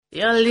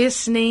You're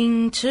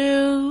listening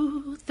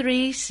to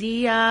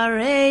 3CR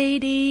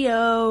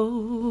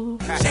Radio.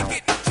 Shake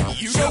it,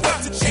 you know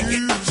what to shake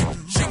it.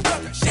 Shake it,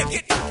 shake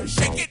it,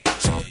 shake it,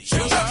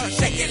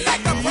 shake it like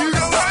a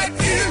Polaroid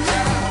view.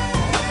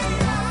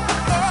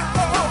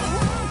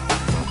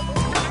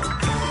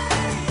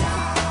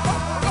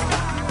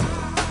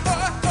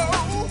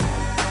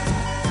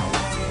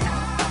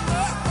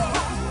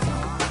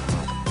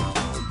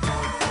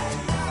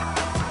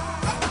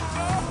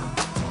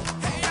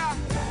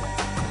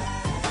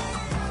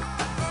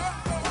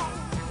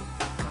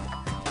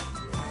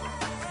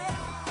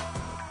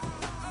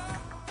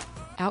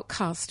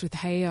 Outcast with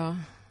Hey Ya.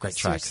 Great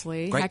track.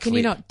 Seriously. Great How can clip.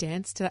 you not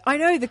dance to that? I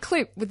know, the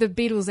clip with the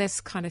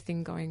Beatles-esque kind of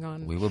thing going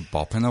on. We were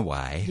bopping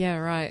away. Yeah,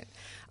 right.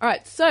 All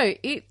right, so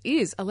it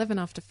is 11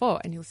 after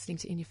 4 and you're listening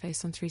to In Your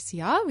Face on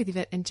 3CR with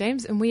Yvette and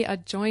James, and we are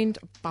joined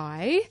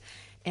by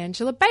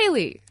Angela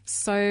Bailey.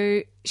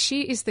 So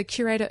she is the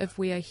curator of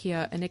We Are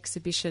Here, an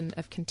exhibition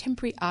of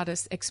contemporary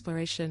artists'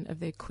 exploration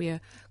of their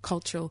queer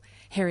cultural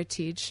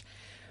heritage,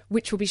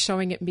 which will be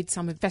showing at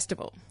Midsumma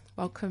Festival.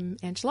 Welcome,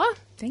 Angela.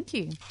 Thank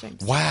you.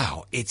 James.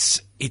 Wow,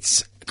 it's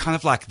kind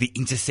of like the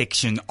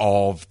intersection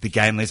of the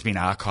gay and lesbian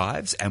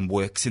archives and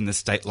works in the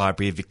State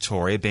Library of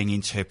Victoria being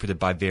interpreted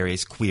by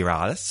various queer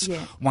artists.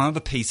 Yeah. One of the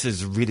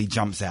pieces really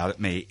jumps out at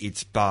me.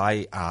 It's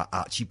by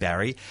Archie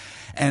Barry,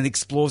 and it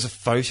explores a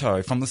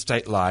photo from the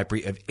State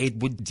Library of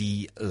Edward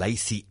D.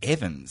 Lacey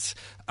Evans,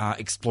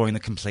 exploring the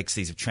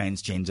complexities of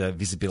transgender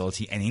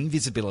visibility and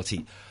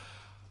invisibility.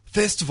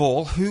 First of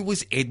all, who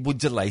was Edward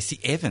de Lacey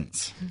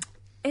Evans?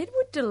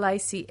 Edward de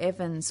Lacey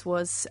Evans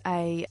was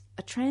a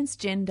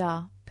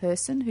transgender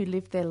person who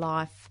lived their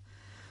life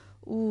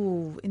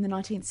in the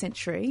 19th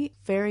century,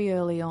 very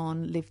early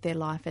on lived their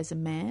life as a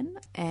man,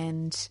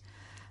 and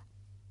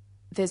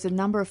there's a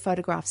number of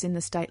photographs in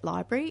the State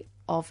Library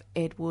of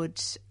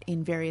Edward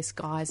in various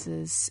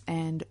guises,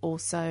 and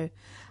also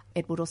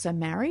Edward also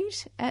married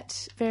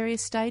at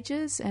various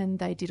stages, and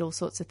they did all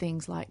sorts of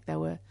things, like they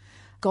were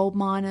gold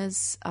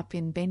miners up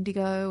in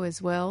Bendigo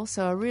as well,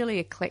 so a really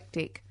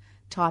eclectic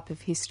type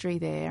of history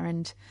there.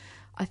 And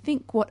I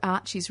think what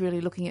Archie's really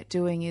looking at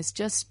doing is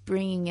just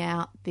bringing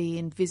out the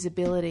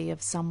invisibility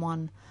of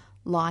someone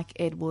like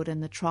Edward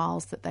and the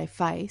trials that they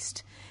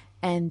faced,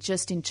 and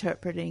just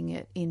interpreting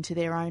it into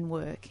their own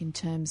work in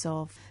terms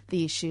of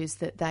the issues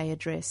that they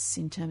address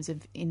in terms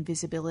of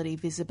invisibility,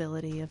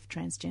 visibility of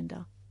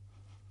transgender.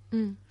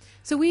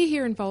 So We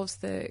Here involves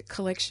the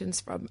collections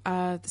from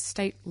the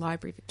State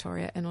Library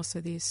Victoria and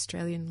also the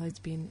Australian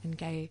Lesbian and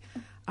Gay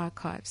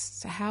Archives.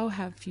 So how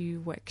have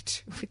you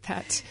worked with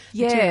that?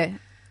 Yeah.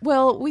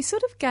 Well, we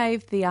sort of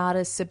gave the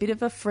artists a bit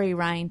of a free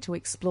rein to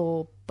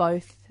explore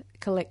both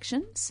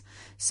collections.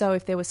 So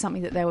if there was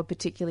something that they were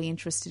particularly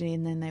interested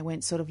in, then they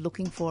went sort of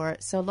looking for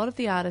it. So a lot of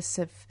the artists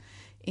have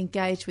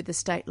engaged with the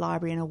State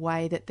Library in a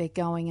way that they're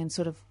going and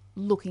sort of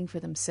looking for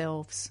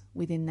themselves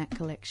within that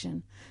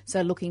collection.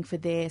 So looking for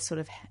their sort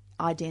of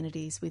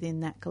identities within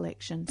that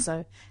collection.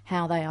 So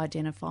how they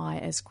identify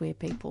as queer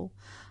people.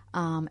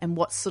 And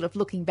what's sort of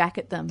looking back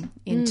at them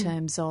in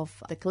terms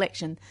of the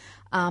collection.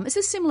 It's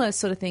a similar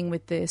sort of thing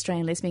with the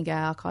Australian Lesbian Gay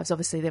Archives.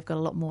 Obviously, they've got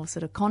a lot more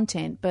sort of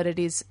content, but it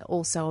is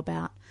also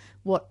about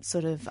what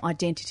sort of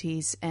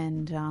identities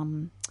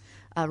and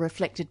are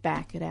reflected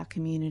back at our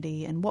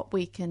community, and what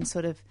we can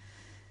sort of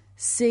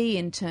see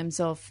in terms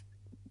of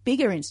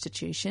bigger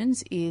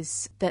institutions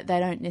is that they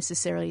don't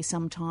necessarily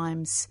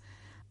sometimes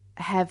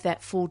have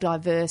that full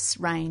diverse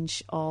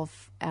range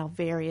of our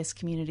various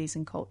communities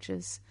and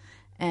cultures.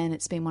 And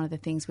it's been one of the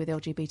things with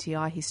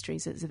LGBTI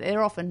histories is that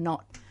they're often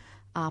not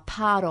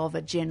part of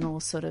a general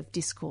sort of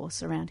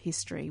discourse around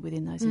history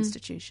within those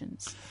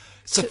institutions.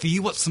 So for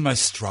you, what's the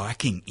most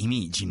striking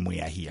image in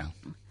We Are Here?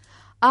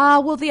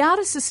 Well, the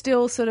artists are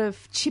still sort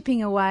of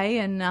chipping away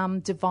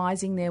and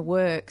devising their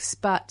works,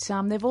 but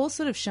they've all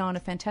sort of shown a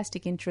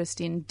fantastic interest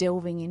in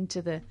delving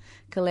into the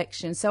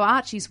collection. So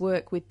Archie's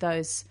work with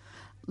those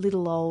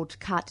little old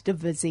carte de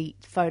visite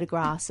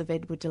photographs of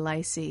Edward de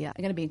Lacey are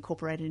going to be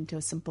incorporated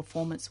into some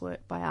performance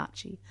work by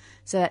Archie.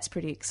 So that's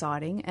pretty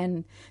exciting.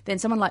 And then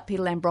someone like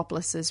Peter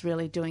Lambropoulos is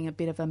really doing a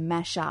bit of a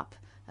mash-up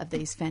of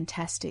these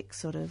fantastic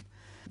sort of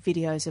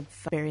videos of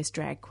various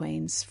drag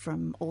queens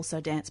from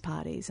also dance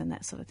parties and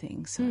that sort of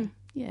thing. So,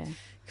 yeah.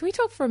 Can we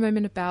talk for a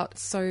moment about,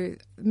 so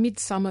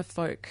Midsumma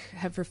folk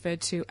have referred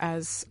to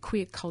as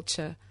queer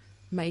culture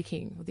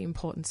making, or the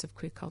importance of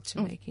queer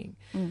culture making.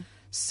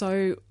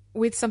 So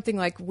with something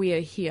like We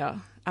Are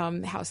Here,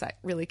 how's that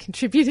really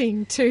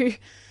contributing to?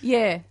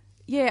 Yeah,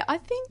 I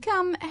think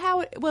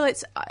I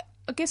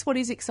guess what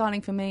is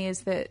exciting for me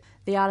is that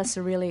the artists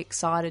are really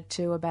excited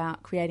too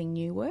about creating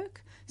new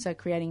work. So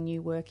creating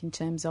new work in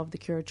terms of the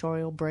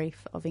curatorial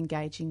brief of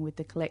engaging with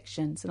the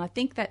collections. And I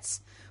think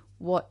that's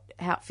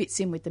how it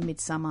fits in with the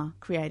Midsumma,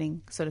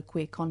 creating sort of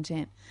queer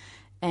content.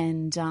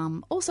 And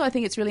also I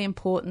think it's really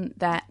important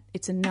that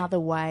it's another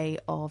way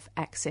of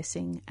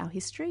accessing our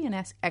history and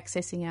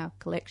accessing our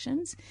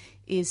collections,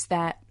 is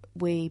that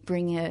we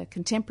bring a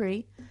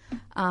contemporary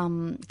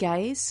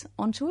gaze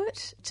onto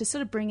it to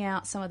sort of bring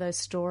out some of those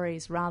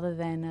stories rather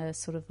than a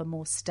sort of a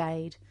more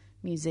staid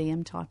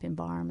museum type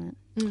environment.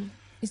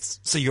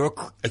 So you're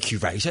a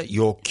curator.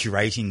 You're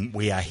curating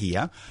We Are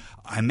Here.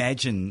 I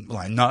imagine, well,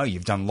 I know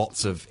you've done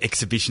lots of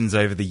exhibitions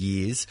over the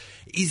years.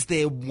 Is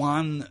there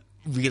one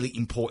really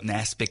important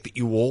aspect that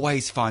you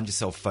always find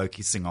yourself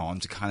focusing on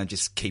to kind of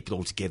just keep it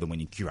all together when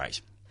you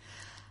curate?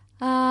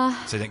 So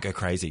you don't go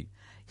crazy.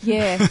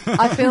 Yeah,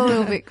 I feel a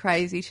little bit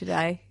crazy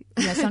today.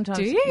 You know, sometimes.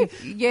 Do you?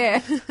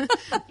 Yeah.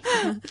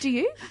 Do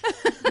you?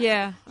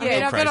 Yeah. I feel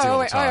mean, crazy all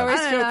the time. I always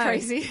feel know.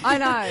 crazy. I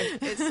know.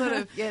 It's sort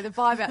of, the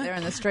vibe out there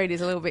in the street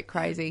is a little bit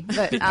crazy.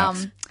 But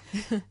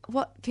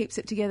what keeps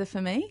it together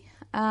for me?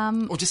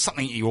 Or just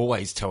something you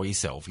always tell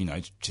yourself,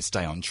 to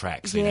stay on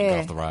track so you don't go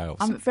off the rails.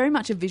 I'm very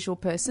much a visual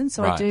person,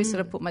 so I Right. do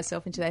sort of put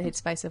myself into that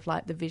headspace of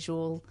like the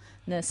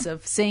visualness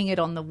of seeing it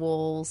on the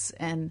walls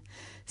and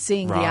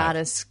seeing the Right.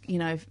 artists,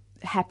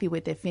 happy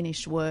with their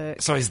finished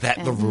work. So is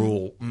that the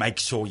rule? Make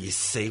sure you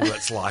see what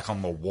it's like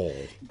on the wall.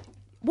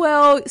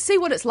 Well, see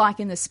what it's like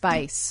in the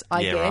space,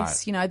 I Yeah,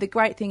 guess. right. The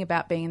great thing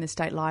about being in the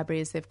State Library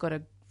is they've got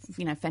a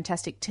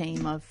fantastic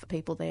team of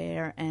people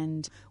there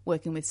and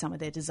working with some of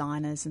their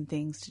designers and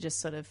things to just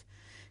sort of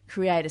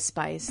create a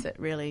space that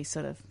really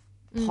sort of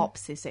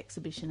pops this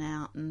exhibition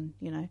out and.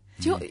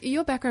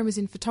 Your background was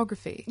in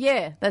photography.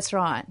 Yeah, that's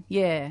right.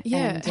 Yeah.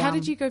 Yeah. And, How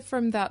did you go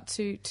from that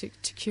to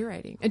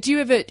curating? And do you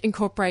ever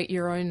incorporate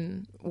your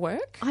own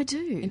work? I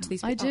do. Into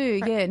these- I oh, do,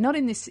 right. yeah. Not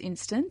in this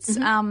instance.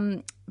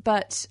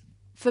 But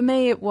for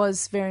me, it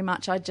was very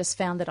much, I just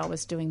found that I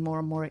was doing more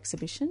and more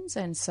exhibitions.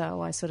 And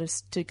so I sort of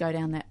to go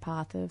down that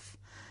path of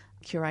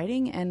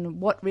curating. And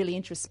what really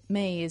interests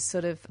me is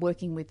sort of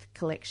working with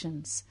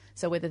collections.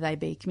 So whether they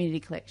be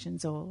community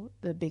collections or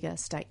the bigger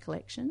state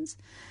collections.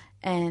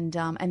 And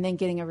then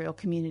getting a real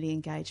community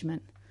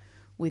engagement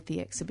with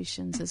the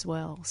exhibitions as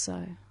well.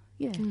 So,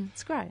 yeah,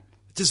 it's great.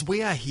 Does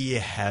We Are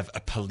Here have a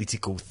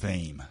political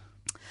theme?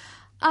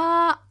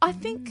 I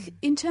think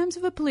in terms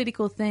of a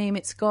political theme,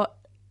 it's got,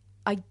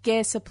 I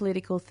guess, a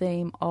political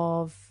theme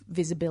of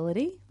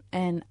visibility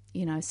and,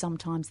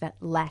 sometimes that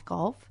lack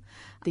of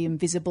the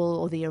invisible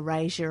or the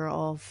erasure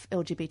of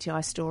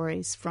LGBTI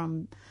stories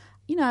from,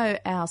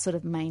 our sort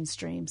of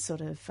mainstream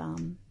sort of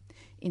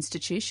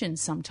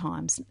institutions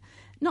sometimes.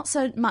 Not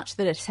so much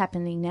that it's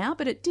happening now,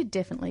 but it did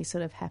definitely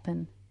sort of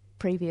happen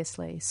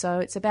previously. So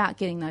it's about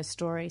getting those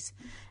stories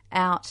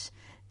out.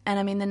 And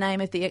I mean, the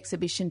name of the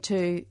exhibition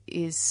too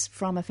is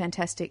from a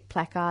fantastic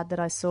placard that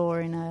I saw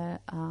in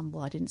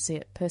I didn't see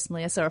it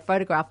personally, I saw a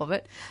photograph of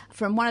it,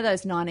 from one of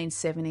those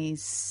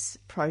 1970s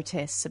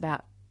protests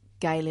about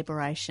gay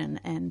liberation.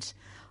 And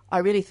I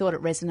really thought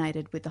it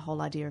resonated with the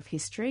whole idea of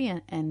history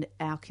and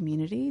our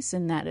communities,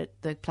 and that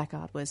the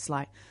placard was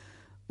like,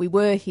 we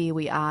were here,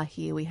 we are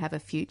here, we have a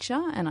future,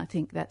 and I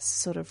think that's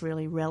sort of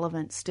really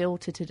relevant still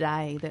to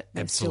today. That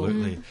we're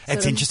Absolutely. still It's sort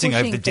of interesting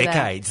over pushing the for that.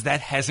 decades. That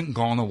hasn't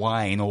gone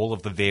away in all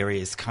of the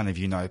various kind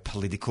of,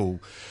 political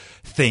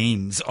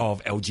themes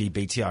of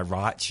LGBTI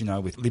rights,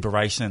 with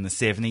liberation in the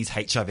 70s,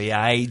 HIV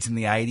AIDS in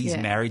the 80s,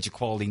 Yeah. marriage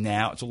equality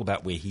now. It's all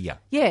about we're here.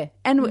 Yeah,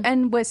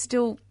 and we're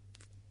still,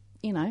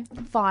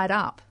 fired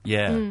up.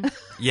 Yeah.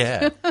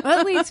 Yeah. Well,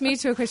 that leads me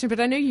to a question, but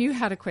I know you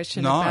had a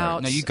question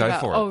about... No, you go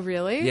for it. Oh,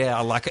 really? Yeah,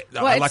 I like it.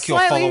 I Well, like it's your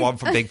slightly- follow-on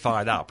from being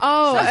fired up.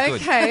 Oh, Sounds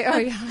good. okay. Oh,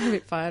 yeah, I'm a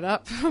bit fired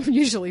up. I'm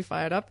usually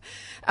fired up.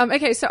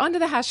 Okay, so under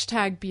the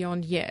hashtag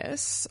Beyond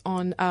Yes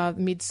on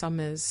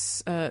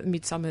Midsumma's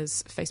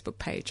Facebook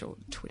page or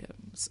Twitter,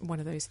 one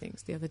of those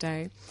things the other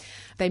day,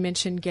 they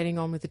mentioned getting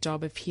on with the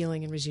job of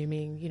healing and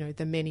resuming,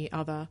 the many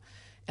other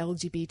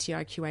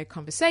LGBTIQA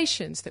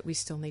conversations that we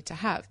still need to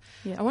have.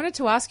 Yeah. I wanted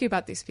to ask you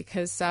about this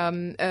because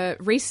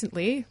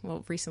recently,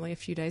 a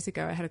few days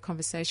ago, I had a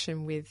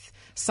conversation with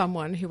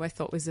someone who I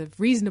thought was of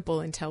reasonable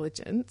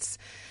intelligence,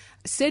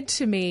 said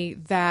to me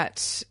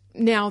that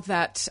now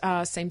that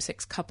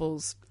same-sex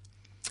couples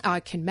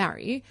can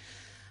marry,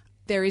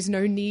 there is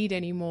no need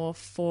anymore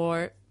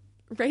for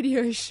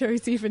radio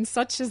shows even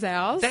such as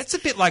ours. That's a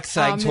bit like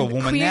saying to a and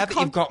woman, queer now that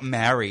you've got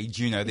married,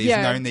 there's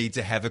Yeah. no need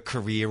to have a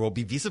career or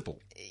be visible.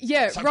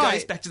 Yeah, So it right.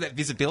 goes back to that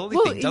visibility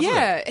Well, thing, doesn't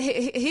yeah,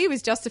 it? he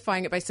was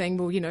justifying it by saying,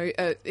 well,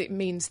 it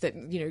means that,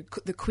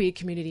 the queer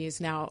community is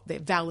now, they're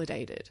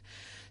validated.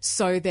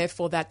 So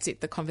therefore, that's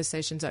it. The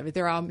conversation's over.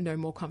 There are no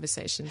more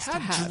conversations to How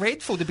have.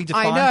 dreadful to be I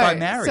defined know. by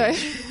marriage.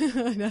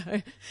 So, I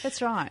know.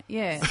 That's right.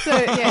 Yeah. So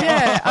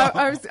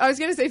I was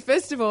going to say,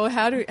 first of all,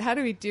 how do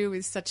we deal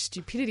with such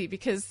stupidity?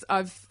 Because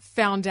I've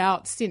found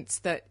out since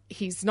that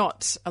he's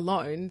not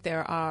alone.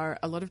 There are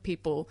a lot of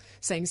people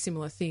saying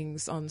similar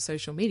things on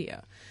social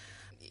media.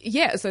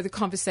 Yeah, so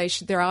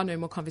there are no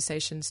more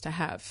conversations to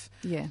have.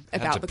 Yeah.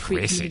 About How the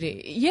queer depressing.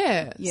 community.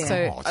 Yeah. Yeah.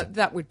 So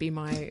that would be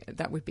my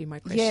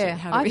question. Yeah,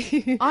 How do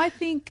we? I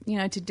think,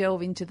 to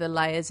delve into the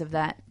layers of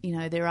that,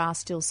 there are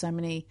still so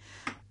many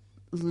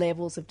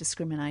levels of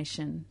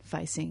discrimination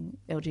facing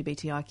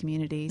LGBTI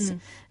communities.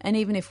 And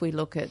even if we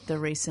look at the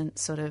recent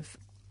sort of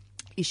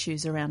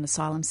issues around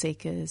asylum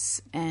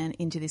seekers and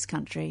into this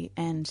country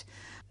and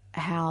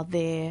how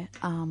they're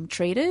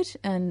treated,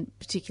 and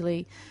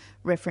particularly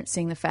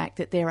referencing the fact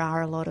that there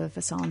are a lot of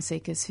asylum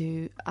seekers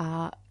who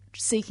are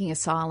seeking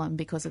asylum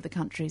because of the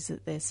countries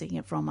that they're seeking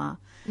it from are,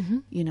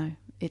 you know,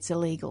 it's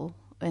illegal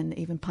and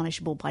even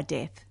punishable by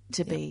death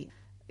to be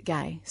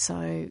gay.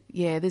 So,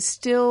 yeah, there's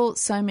still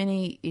so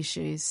many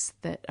issues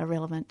that are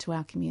relevant to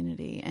our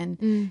community.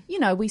 And, you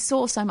know, we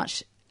saw so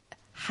much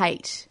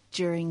hate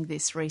during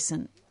this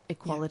recent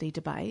equality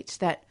debate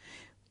that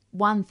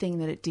one thing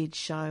that it did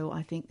show,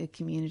 I think, the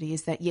community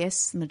is that,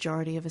 yes, the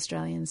majority of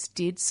Australians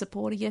did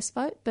support a yes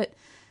vote, but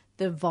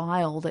the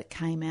vial that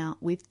came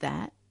out with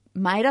that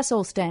made us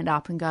all stand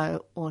up and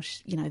go, oh,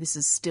 you know, this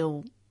is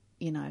still,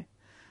 you know,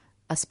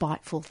 a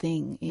spiteful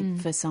thing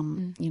for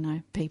some, you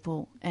know,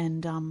 people.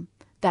 And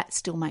that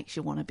still makes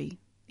you want to be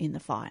in the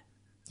fight.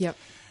 Yep.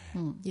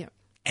 Yep.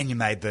 And you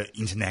made the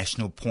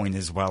international point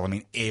as well. I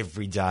mean,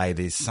 every day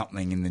there's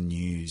something in the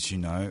news, you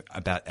know,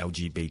 about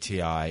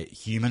LGBTI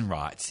human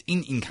rights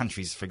in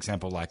countries, for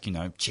example, like, you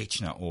know,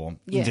 Chechnya or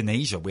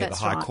Indonesia, where the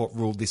High Court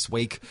ruled this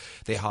week,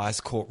 their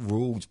highest court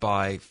ruled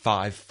by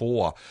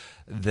 5-4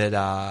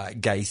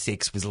 that gay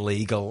sex was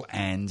legal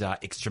and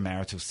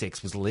extramarital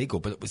sex was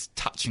legal. But it was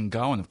touch and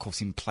go. And, of course,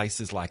 in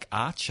places like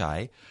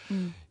Aceh,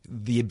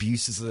 the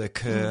abuses that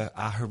occur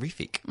are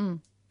horrific.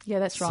 Yeah,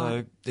 that's right.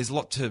 So there's a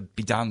lot to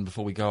be done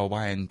before we go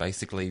away and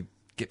basically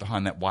get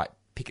behind that white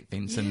picket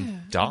fence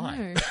and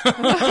die.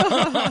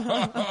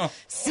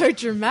 So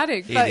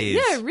dramatic. It But is.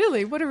 yeah,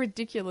 really, what a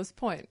ridiculous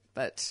point.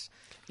 But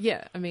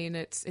yeah, I mean,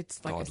 it's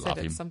like God I said, love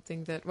it's him.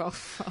 something that, well,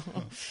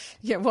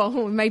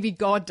 maybe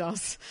God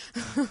does.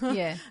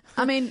 Yeah.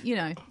 I mean, you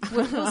know,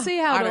 we'll see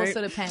how I it all don't-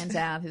 sort of pans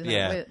out. Isn't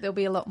Yeah. it? There'll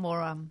be a lot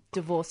more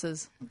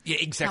divorces. Yeah,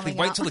 exactly.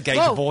 Coming Wait up. till the gay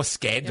Whoa. divorce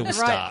scandal Right,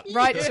 start.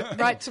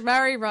 right to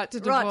marry, right to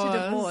divorce. Right to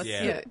divorce.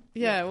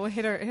 Yeah. Well,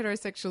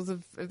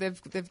 heterosexuals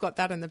they've got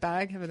that in the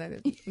bag, haven't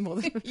they? More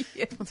than,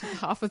 more than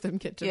half of them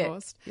get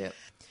divorced. Yep.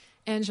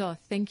 Angela,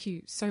 thank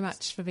you so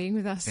much for being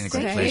with us Been a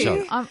great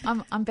today.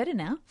 pleasure. I'm better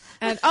now.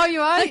 And oh, you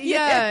are?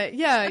 Yeah.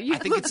 You, I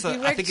think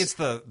it's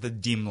the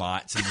dim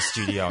lights in the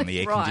studio and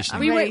the air Right,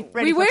 conditioning. I'm ready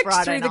we for worked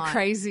Friday through the night.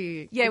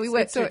 crazy. Yeah, we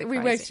worked through the we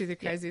crazy. worked through the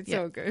crazy. It's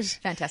all good.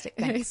 Fantastic.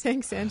 Thanks.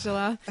 Thanks,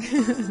 Angela.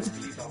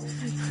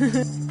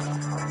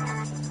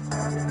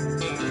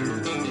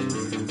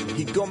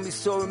 He got me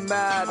so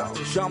mad, I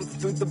jumped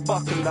through the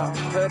buckle. I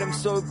hurt him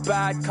so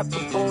bad, cut the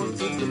bone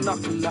through the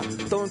knuckle. I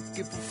don't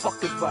give a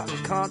fuck if I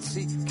can't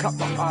see, cut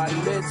my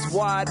eyelids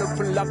wide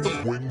open like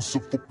the Wings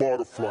of a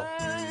butterfly.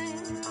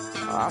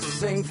 I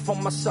sing for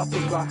my supper,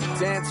 I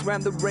dance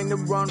round the ring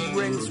and run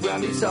rings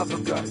round these other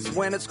guys.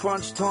 When it's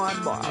crunch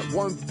time, I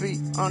won't be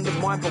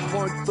undermined, but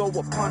won't throw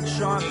a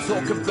punch. I'm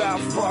talking about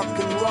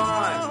fucking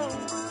rhyme.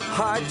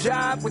 High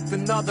jab with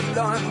another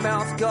line,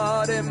 mouth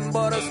guarding,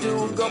 but I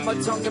still got my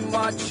tongue in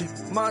my cheek,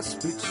 my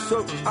speech.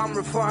 So I'm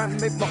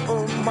refined, make my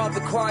own mother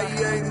cry.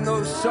 Ain't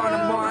no sign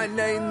of mine,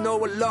 ain't no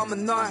alarm at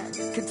night.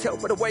 Can tell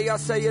by the way I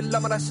say it,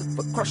 love it, I said,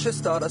 but crush a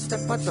start. I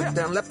step, I tuck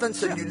down left and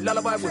send you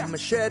lullaby with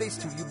machetes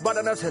to you, but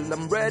until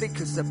I'm ready,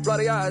 cause that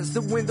bloody eye's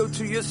the window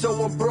to your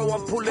soul, bro.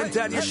 I'm pulling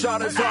down your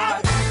shoulders high.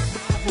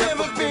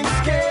 Never been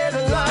scared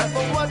of life,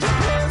 but what you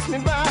pass me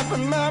by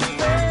from my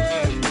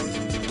bed.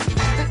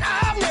 And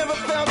I've never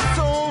felt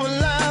so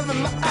alive, and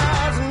my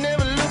eyes have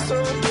never looked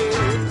so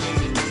good.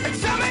 And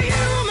some of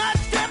you might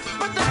step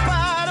at the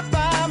bottom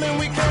bomb, and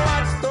we can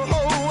watch the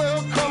whole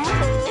world come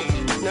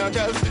home. Now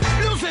just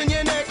loosen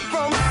your neck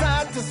from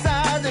side to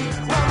side and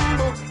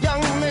rumble,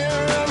 young men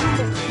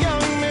rumble,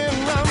 young men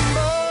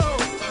rumble.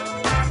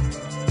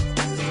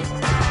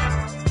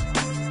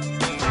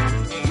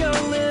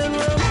 Young men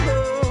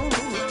rumble.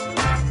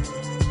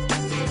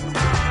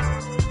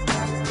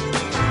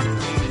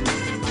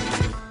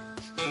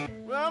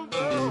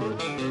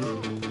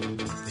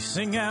 They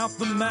sing out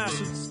the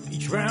masses,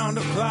 each round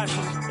of clashes.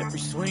 Every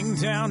swing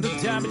down to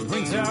damage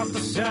brings out the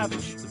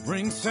savage. The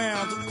ring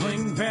sounds, a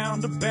cling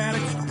bound, a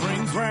bandage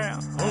brings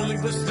round. Only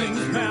this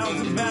thing's bound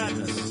to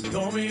madness.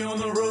 Call me on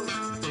the road,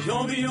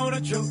 call me on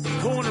a joke.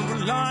 Corner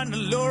a line, a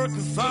lure can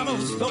final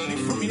stop me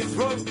from your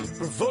throat.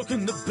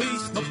 Provoking the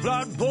beast, my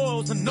blood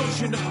boils, a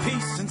notion of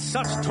peace. And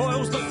such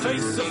toils the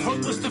face of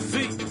hopeless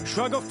defeat.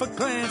 Shrug off a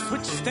glance,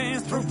 switch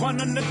stance, throw one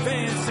in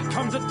advance. It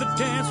comes at the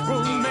dance,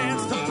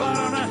 romance, the blood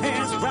on our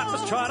hands.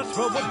 Rappers try to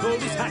throw a bow,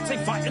 these hacks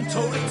ain't fighting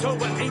toe to toe.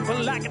 It ain't for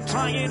lack of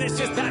trying, it's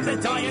just that they're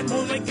dying,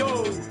 won't let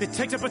go. It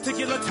takes a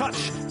particular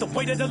touch, the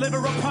way to deliver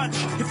a punch.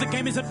 If the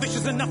game isn't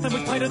vicious enough, then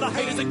we play to the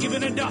haters and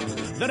giving it up.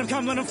 Let them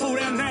come, let them fall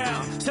down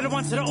now. Said it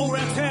once, said it all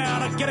around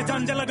town. I get it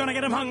done, Della gonna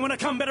get them hung. When I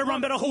come, better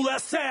run, better haul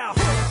that south.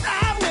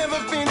 I've never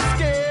been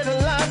scared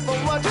of life, but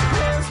what you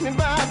pass me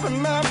by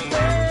from my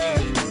bed.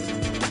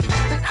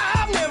 And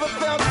I've never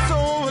felt so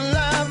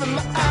alive, and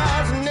my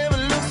eyes have never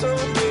looked so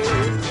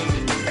good.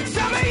 And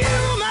some of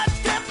you might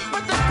step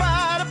at the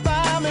bottom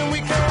bomb, and we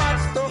can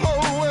watch the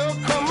whole world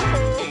come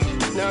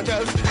home. Now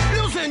just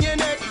loosen your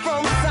neck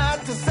from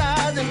side to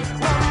side and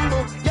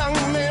rumble, young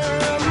men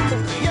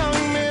rumble,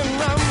 young men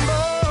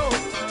rumble.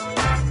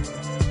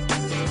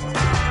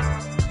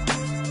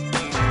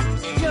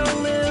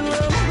 Young men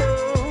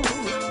rumble.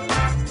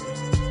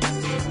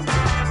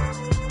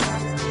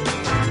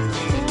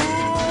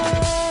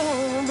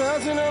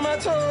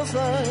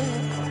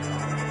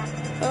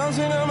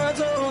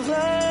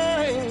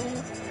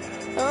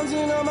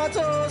 bouncing on my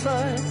toes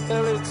like, yeah,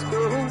 let's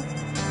go.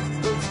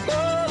 Let's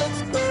go,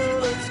 let's go,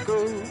 let's go.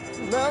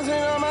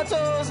 Bouncing on my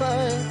toes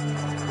like,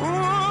 ooh,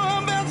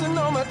 I'm bouncing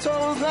on my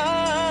toes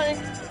like,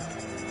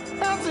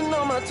 bouncing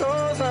on my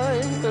toes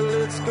like, yeah,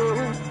 let's go.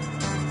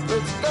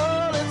 Let's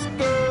go, let's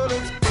go,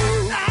 let's go.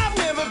 I've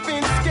never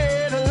been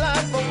scared of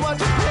life, but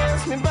watch it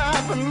pass me by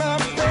from my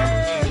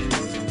bed.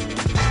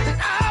 And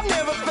I've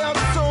never felt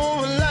so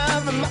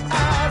alive, and my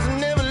eyes have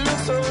never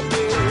looked so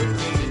good.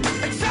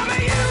 And some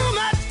of you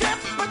might step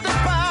with the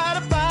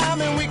body bomb,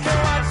 and we can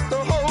watch the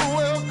whole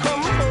world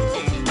come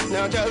home.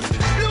 Now just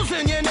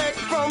loosen your neck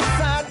from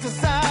side to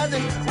side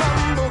and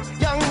rumble,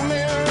 young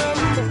man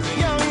rumble,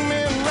 young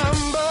man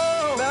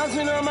rumble.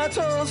 Bouncing on my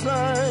toes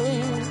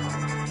line.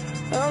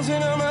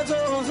 Bouncing on my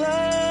toes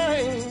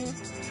line,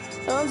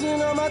 bouncing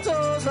on my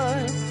toes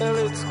line, and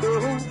let's go,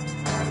 let's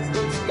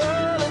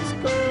go, let's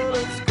go,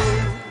 let's go.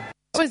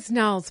 It was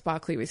Niles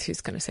Barkley with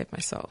Who's Gonna Save My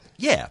Soul.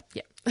 Yeah.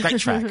 Yeah. Great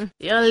track.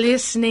 You're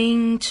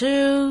listening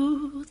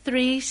to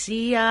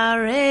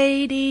 3CR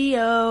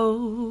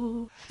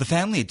Radio. The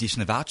family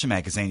edition of Archer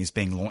magazine is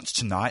being launched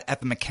tonight at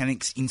the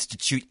Mechanics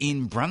Institute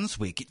in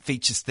Brunswick. It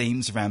features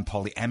themes around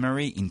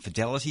polyamory,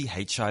 infidelity,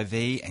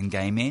 HIV and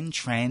gay men,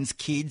 trans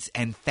kids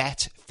and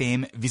fat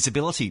femme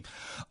visibility.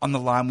 On the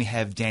line we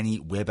have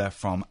Dani Weber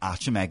from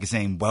Archer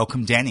magazine.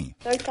 Welcome, Dani.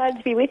 So excited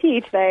to be with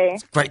you today.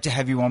 Great to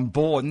have you on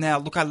board. Now,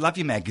 look, I love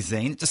your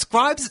magazine. It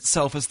describes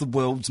itself as the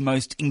world's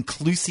most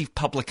inclusive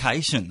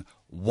publication.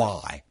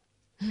 Why?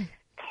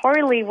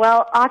 Totally.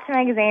 Well, Archer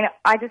Magazine,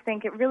 I just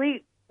think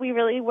we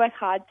really work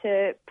hard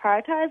to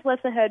prioritise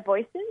lesser heard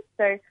voices.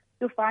 So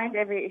you'll find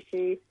every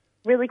issue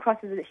really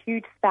crosses a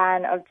huge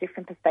span of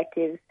different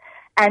perspectives,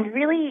 and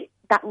really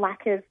that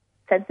lack of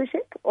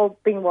censorship or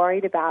being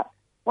worried about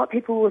what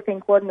people will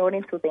think, what an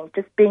audience will think,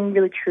 just being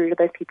really true to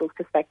those people's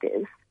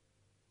perspectives.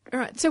 All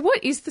right. So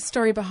what is the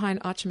story behind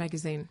Archer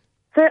magazine?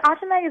 So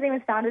Archer Magazine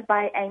was founded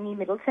by Amy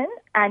Middleton,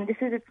 and this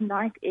is its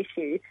 9th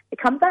issue. It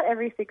comes out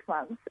every 6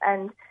 months,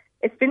 and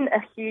it's been a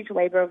huge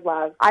labour of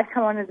love. I've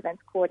come on as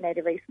events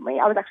coordinator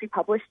recently. I was actually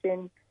published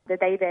in the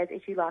Day Bears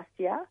issue last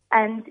year.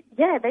 And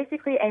yeah,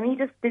 basically Amy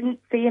just didn't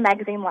see a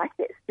magazine like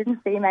this, didn't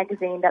see a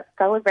magazine that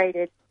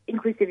celebrated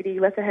inclusivity,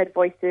 lesser heard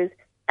voices.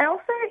 And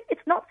also,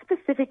 it's not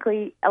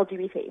specifically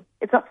LGBT.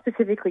 It's not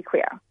specifically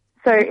queer.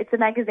 So it's a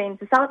magazine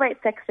to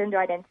celebrate sex, gender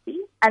identity.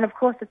 And of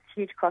course, it's a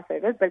huge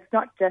crossover, but it's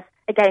not just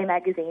a gay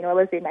magazine or a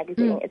lesbian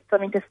magazine. It's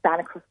something to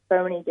span across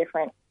so many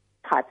different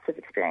types of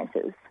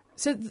experiences.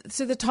 So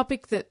the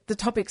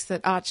topics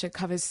that Archer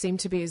covers seem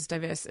to be as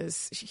diverse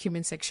as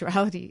human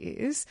sexuality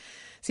is.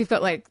 So you've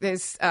got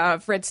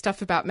I've read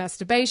stuff about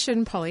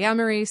masturbation,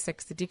 polyamory,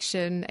 sex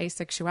addiction,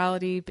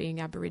 asexuality, being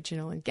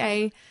Aboriginal and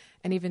gay,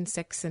 and even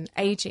sex and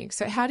aging.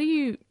 So how do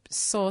you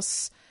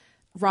source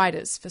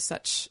writers for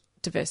such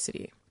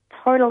diversity?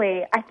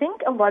 Totally. I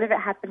think a lot of it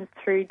happens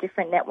through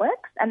different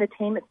networks, and the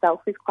team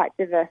itself is quite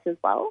diverse as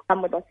well,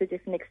 with lots of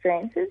different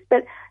experiences.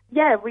 But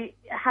yeah, we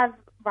have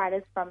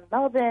writers from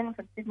Melbourne,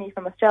 from Sydney,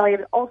 from Australia,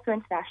 but also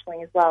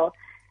internationally as well.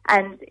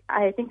 And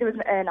I think there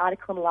was an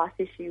article in the last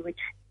issue which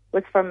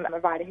was from a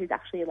writer who's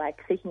actually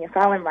seeking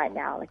asylum right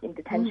now, in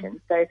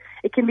detention. So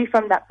it can be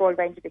from that broad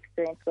range of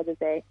experience, whether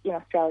they're in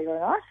Australia or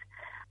not.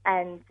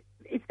 And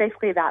it's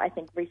basically about, I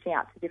think, reaching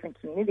out to different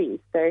communities.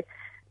 So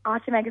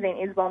Archer Magazine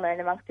is well known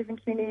amongst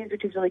different communities,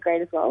 which is really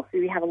great as well. So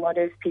we have a lot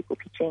of people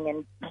pitching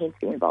and keen to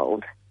be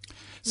involved.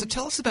 So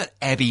tell us about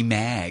Abby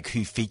Mag,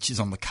 who features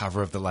on the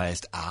cover of the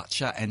latest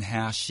Archer, and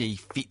how she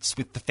fits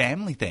with the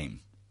family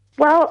theme.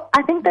 Well,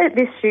 I think that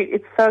this shoot,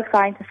 it's so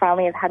exciting to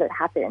finally have had it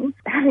happen,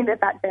 having the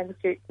Fat Femme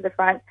shoot to the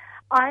front.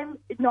 I'm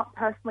not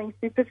personally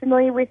super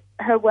familiar with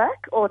her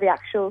work or the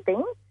actual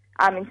thing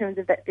in terms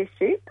of this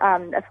shoot.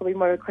 That's probably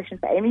more of a question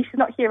for Amy. She's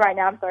not here right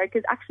now, I'm sorry,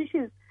 because actually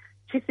she's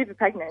super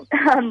pregnant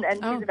and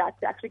she's about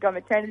to actually go on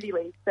maternity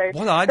leave. So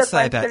what I'd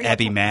say about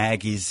Abby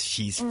Mag is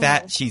she's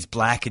fat, she's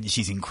black, and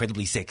she's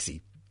incredibly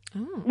sexy.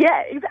 Oh.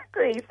 Yeah,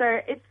 exactly.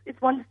 So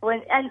it's wonderful.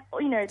 And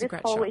this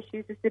whole issue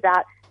is just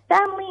about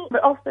family,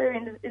 but also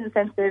in the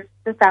sense of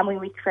the family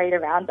we create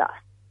around us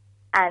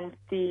and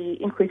the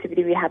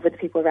inclusivity we have with the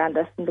people around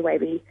us and the way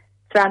we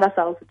surround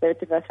ourselves with a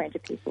diverse range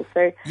of people.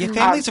 So yeah,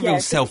 family's a real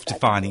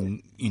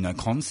self-defining,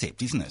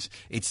 concept, isn't it?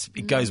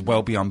 It goes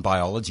well beyond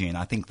biology, and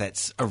I think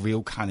that's a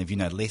real kind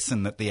of,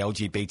 lesson that the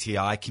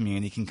LGBTI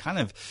community can kind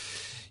of,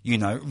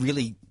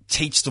 really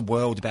teach the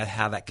world about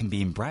how that can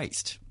be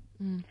embraced.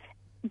 Mm.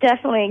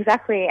 Definitely,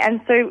 exactly.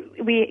 And so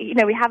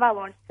we have our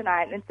launch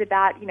tonight, and it's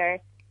about,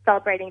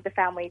 celebrating the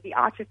family, the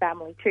Archer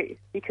family too,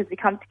 because we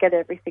come together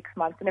every 6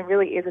 months, and it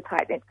really is a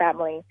tight-knit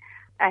family.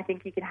 I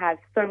think you can have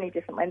so many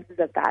different lenses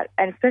of that,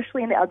 and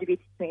especially in the LGBT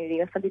community,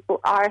 when some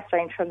people are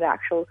estranged from their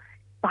actual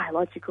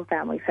biological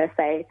family per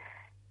se,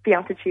 be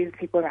able to choose the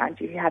people around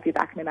you who have your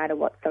back no matter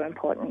what's so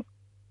important.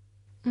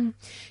 Mm.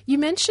 You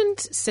mentioned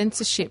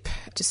censorship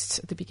just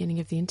at the beginning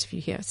of the interview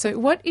here. So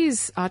what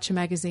is Archer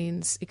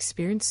Magazine's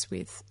experience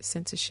with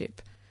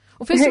censorship?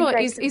 Well, first of all,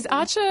 is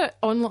Archer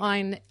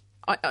online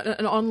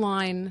an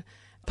online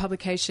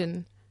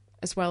publication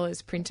as well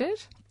as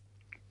printed?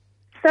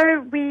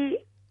 So we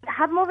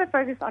Have more of a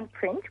focus on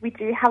print. We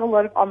do have a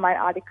lot of online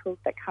articles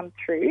that come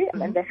through,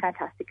 and they're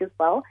fantastic as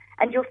well.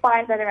 And you'll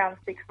find that around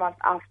 6 months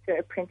after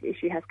a print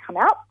issue has come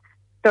out,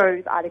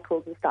 those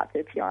articles will start to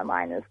appear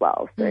online as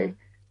well. So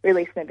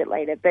release them a bit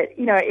later. But,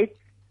 it's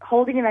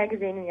holding a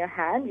magazine in your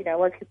hand. A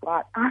lot of people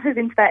aren't as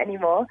into that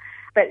anymore,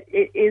 but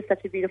it is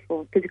such a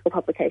beautiful physical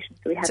publication,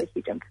 so we have a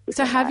huge emphasis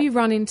So on have that. you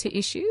run into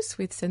issues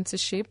with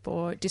censorship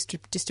or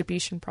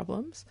distribution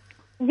problems?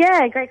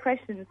 Yeah, great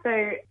question.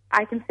 So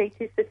I can speak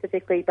to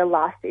specifically the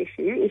last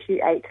issue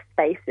 8,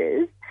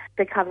 Spaces.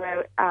 The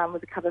cover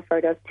was a cover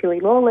photo of Tilly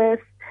Lawless,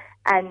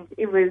 and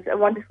it was a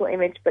wonderful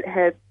image, but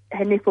her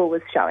nipple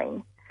was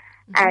showing.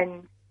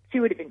 And she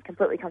would have been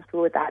completely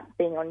comfortable with that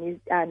being on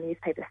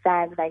newspaper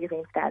stands,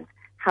 magazine stands.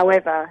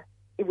 However,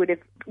 we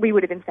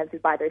would have been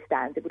censored by those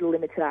stands. It would have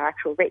limited our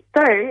actual reach.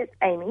 So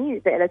Amy,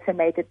 the editor,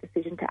 made the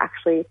decision to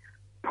actually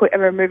put a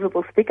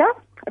removable sticker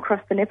across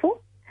the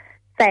nipple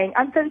saying,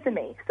 "Uncensor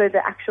me," so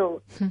the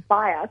actual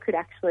buyer could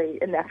actually,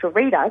 and the actual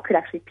reader could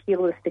actually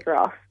peel the sticker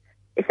off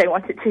if they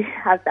wanted to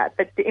have that.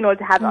 But in order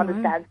to have it on the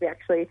stands, we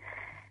actually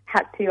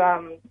had to,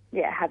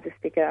 have the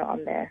sticker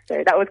on there.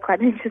 So that was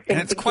quite an interesting. And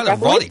it's thing quite to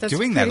grapple erotic with.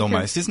 doing that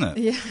almost, isn't it?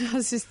 Yeah, I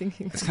was just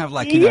thinking. It's kind of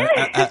like,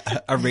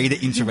 a reader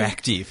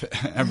interactive,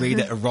 a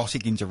reader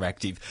erotic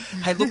interactive.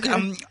 Hey, look,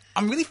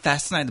 I'm really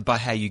fascinated by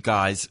how you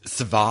guys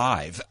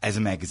survive as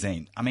a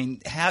magazine. I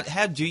mean,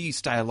 how do you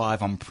stay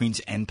alive on print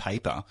and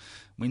paper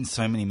when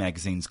so many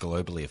magazines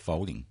globally are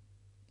folding?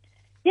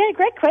 Yeah,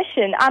 great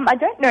question. I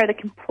don't know the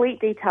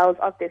complete details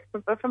of this,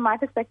 but from my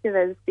perspective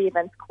as the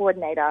events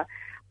coordinator,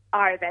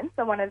 our events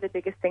are one of the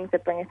biggest things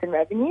that bring us in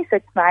revenue. So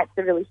tonight's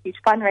a really huge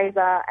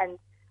fundraiser, and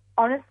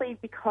honestly,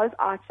 because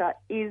Archer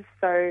is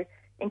so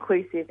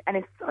inclusive and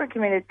is so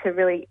committed to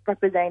really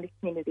representing the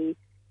community,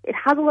 it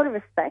has a lot of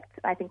respect,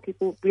 and I think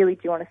people really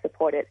do want to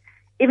support it.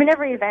 Even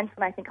every event,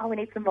 when I think, we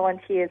need some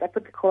volunteers, I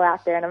put the call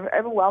out there, and I'm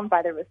overwhelmed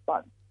by the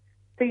response.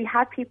 So you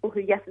have people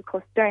who, yes, of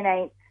course,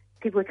 donate,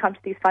 people who come to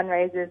these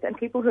fundraisers, and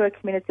people who are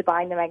committed to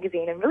buying the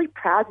magazine and really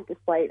proud to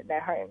display it in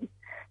their homes.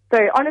 So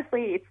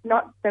honestly, it's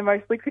not the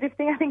most lucrative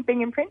thing. I think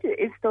being in print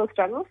is still a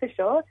struggle for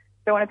sure.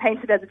 Don't want to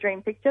paint it as a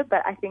dream picture,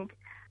 but I think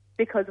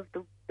because of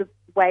the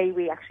way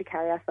we actually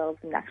carry ourselves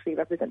and actually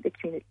represent the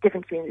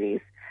different communities,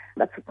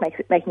 that's what makes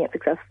it making it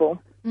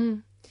successful.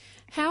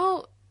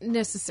 How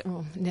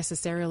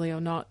necessarily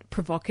or not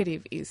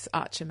provocative is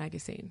Archer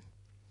magazine?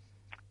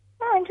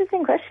 Oh,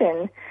 interesting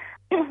question.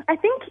 I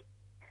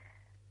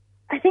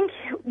think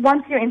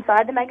once you're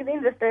inside the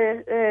magazine,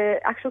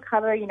 the actual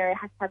cover, it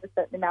has to have a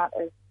certain amount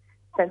of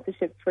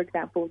censorship, for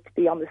example, to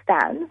be on the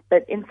stands,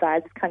 but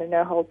inside it's kind of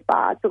no holds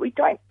barred. But we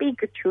don't be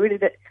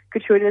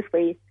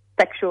gratuitously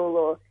sexual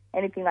or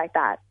anything like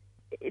that.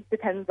 It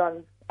depends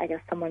on, I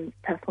guess, someone's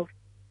personal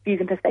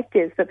views and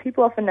perspectives, but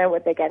people often know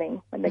what they're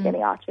getting when they're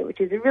getting Archer, which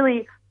is a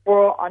really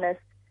raw,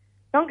 honest,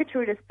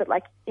 non-gratuitous, but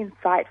like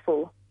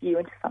insightful view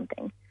into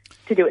something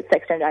to do with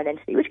sex, gender,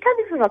 identity, which can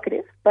be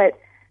provocative, but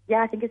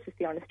yeah, I think it's just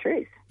the honest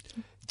truth.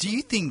 Do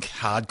you think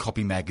hard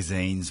copy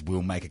magazines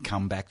will make a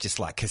comeback, just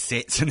like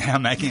cassettes are now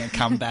making a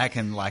comeback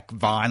and like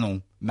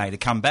vinyl made a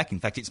comeback? In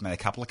fact, it's made a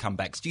couple of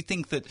comebacks. Do you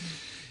think that,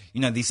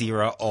 this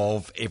era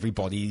of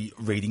everybody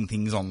reading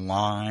things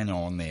online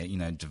or on their,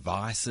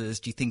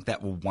 devices, do you think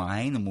that will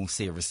wane and we'll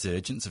see a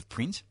resurgence of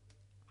print?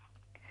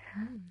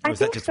 I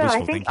think so.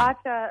 I think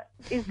Archer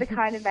is the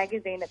kind of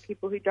magazine that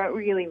people who don't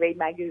really read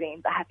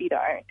magazines are happy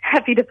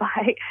to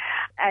buy.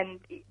 And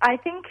I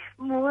think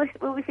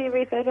will we see a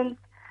resurgence?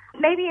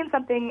 Maybe in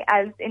something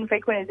as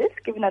infrequent as this,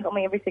 given that it's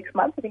only every 6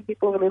 months. I think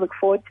people really look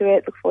forward to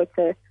it, look forward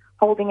to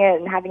holding it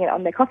and having it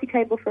on their coffee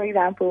table, for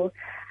example.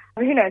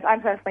 But who knows?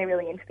 I'm personally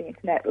really into the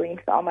internet, really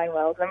into the online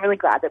world, and I'm really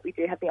glad that we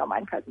do have the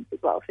online presence as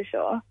well, for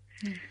sure.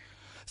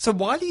 So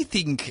why do you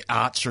think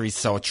Archer is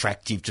so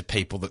attractive to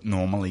people that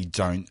normally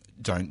don't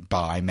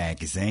buy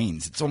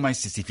magazines? It's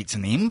almost as if it's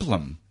an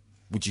emblem,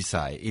 would you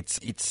say?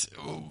 It's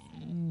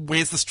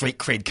where's the street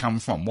cred come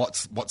from?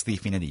 What's the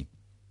affinity?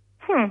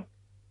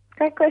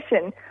 Great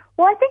question.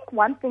 Well, I think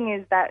one thing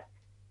is that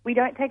we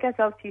don't take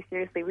ourselves too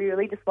seriously. We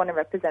really just want to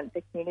represent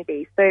the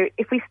community. So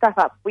if we stuff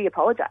up, we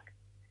apologise.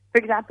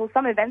 For example,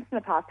 some events in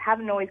the past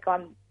haven't always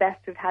gone best.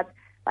 We've had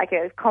like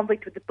a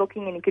conflict with the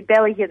booking and you could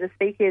barely hear the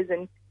speakers,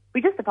 and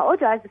we just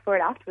apologised for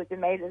it afterwards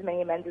and made as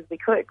many amends as we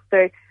could.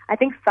 So I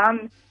think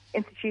some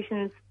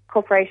institutions,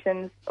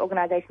 corporations,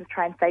 organisations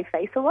try and save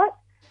face a lot.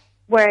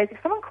 Whereas if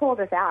someone called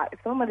us out, if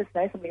someone let us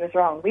know something was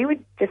wrong, we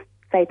would just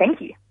say thank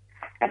you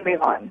and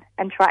move on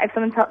and try. If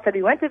someone said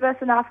we weren't diverse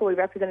enough or we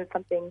represented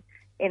something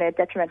in a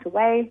detrimental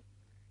way,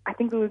 I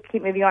think we would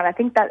keep moving on. I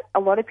think that a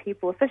lot of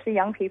people, especially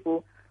young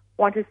people,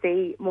 want to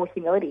see more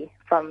humility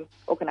from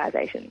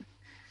organisations.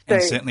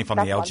 And certainly from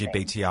the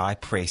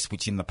LGBTI press,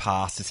 which in the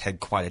past has had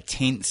quite a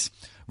tense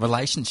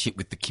relationship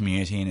with the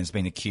community and has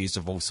been accused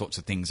of all sorts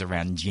of things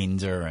around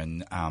gender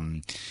and,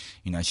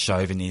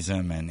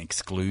 chauvinism and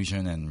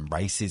exclusion and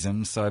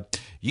racism. So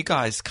you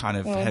guys kind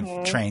of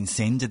have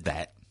transcended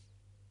that.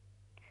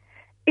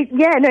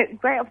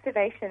 Great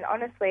observation,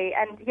 honestly.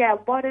 And, a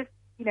lot of,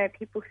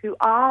 people who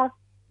are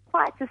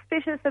quite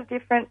suspicious of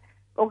different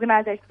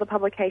organisations or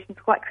publications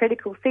quite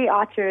critical see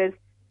Archer as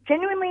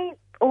genuinely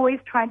always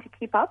trying to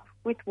keep up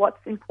with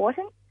what's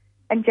important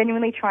and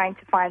genuinely trying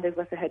to find those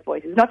lesser heard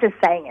voices, not just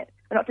saying it,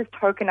 but not just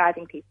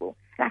tokenising people,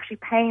 and actually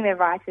paying their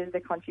writers,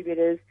 their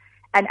contributors,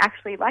 and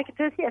actually, like it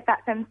says here,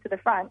 fat femmes to the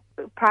front,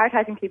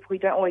 prioritising people who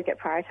don't always get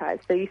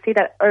prioritised. So you see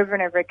that over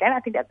and over again.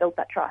 I think that builds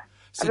that trust.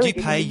 So do you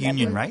pay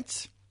union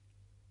rates?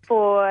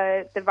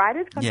 For the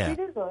writers,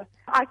 contributors? Or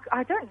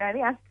I don't know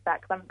the answer to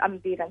that because I'm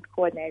the events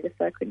coordinator,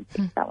 so I couldn't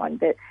pick that one.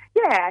 But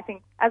yeah, I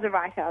think as a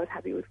writer, I was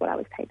happy with what I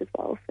was paid as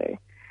well. So,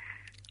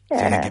 yeah.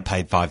 So you don't get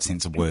paid 5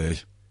 cents a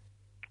word?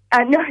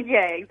 No,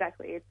 yeah,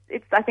 exactly.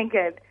 It's I think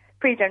a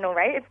pretty general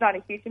rate. It's not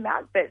a huge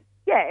amount, but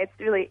yeah, it's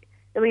really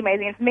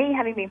amazing. And for me,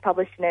 having been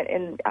published in it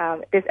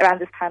around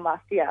this time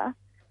last year,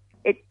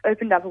 it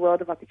opened up a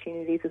world of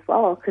opportunities as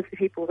well because the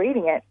people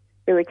reading it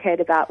really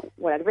cared about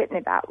what I'd written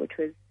about, which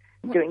was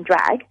doing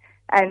drag,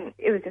 and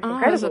it was just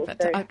incredible. I was about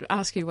to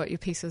ask you what your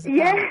piece is about.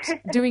 Yeah.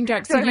 Doing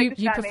drag. So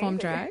you perform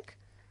drag?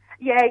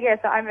 Yeah.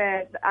 So I'm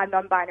a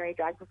non-binary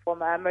drag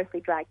performer, mostly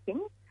drag king,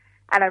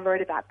 and I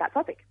wrote about that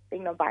topic,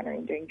 being non-binary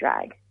and doing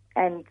drag.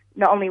 And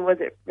not only was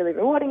it really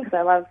rewarding because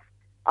I love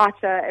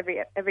Archer,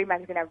 every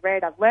magazine I've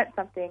read, I've learnt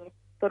something,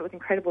 thought it was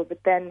incredible,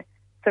 but then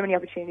so many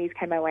opportunities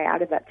came my way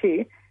out of that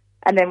too.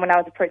 And then when I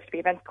was approached to be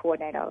events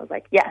coordinator, I was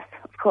like, yes,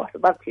 of course,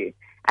 I'd love to.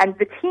 And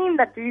the team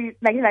that do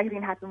make the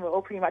magazine happen were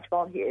all pretty much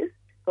volunteers,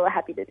 so we're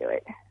happy to do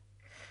it.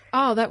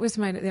 Oh, that was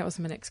my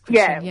next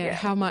question. Yeah.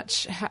 How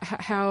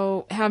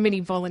many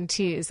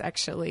volunteers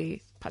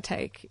actually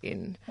partake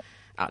in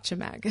Archer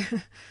Mag?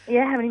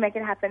 Yeah, how many make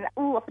it happen?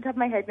 Oh, off the top of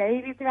my head,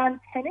 maybe it's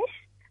around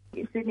 10-ish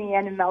in Sydney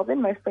and in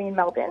Melbourne, mostly in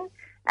Melbourne.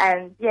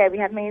 And yeah, we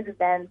have May's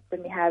events,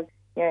 and we have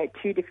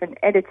 2 different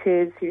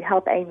editors who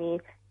help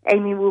Amy.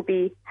 Amy will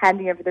be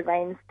handing over the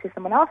reins to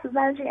someone else as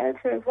managing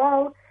editor as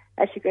well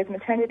as she goes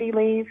maternity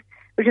leave,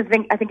 which is,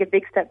 I think, a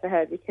big step for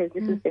her because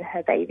this has been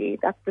her baby.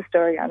 That's the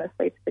story,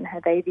 honestly. It's been her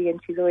baby, and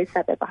she's always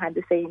sat there behind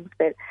the scenes.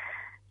 But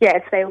yeah,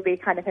 today will be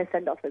kind of her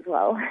send-off as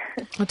well.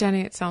 Well,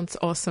 Dani, it sounds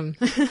awesome.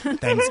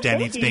 Thanks,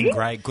 Dani. It's been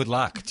great. Good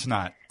luck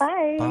tonight.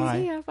 Bye. Bye.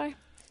 See ya. Bye.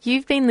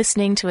 You've been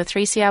listening to a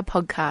 3CR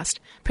podcast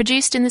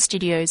produced in the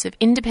studios of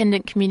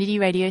independent community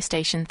radio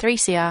station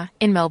 3CR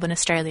in Melbourne,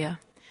 Australia.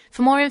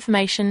 For more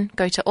information,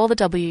 go to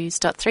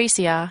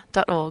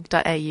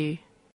allthews.3cr.org.au.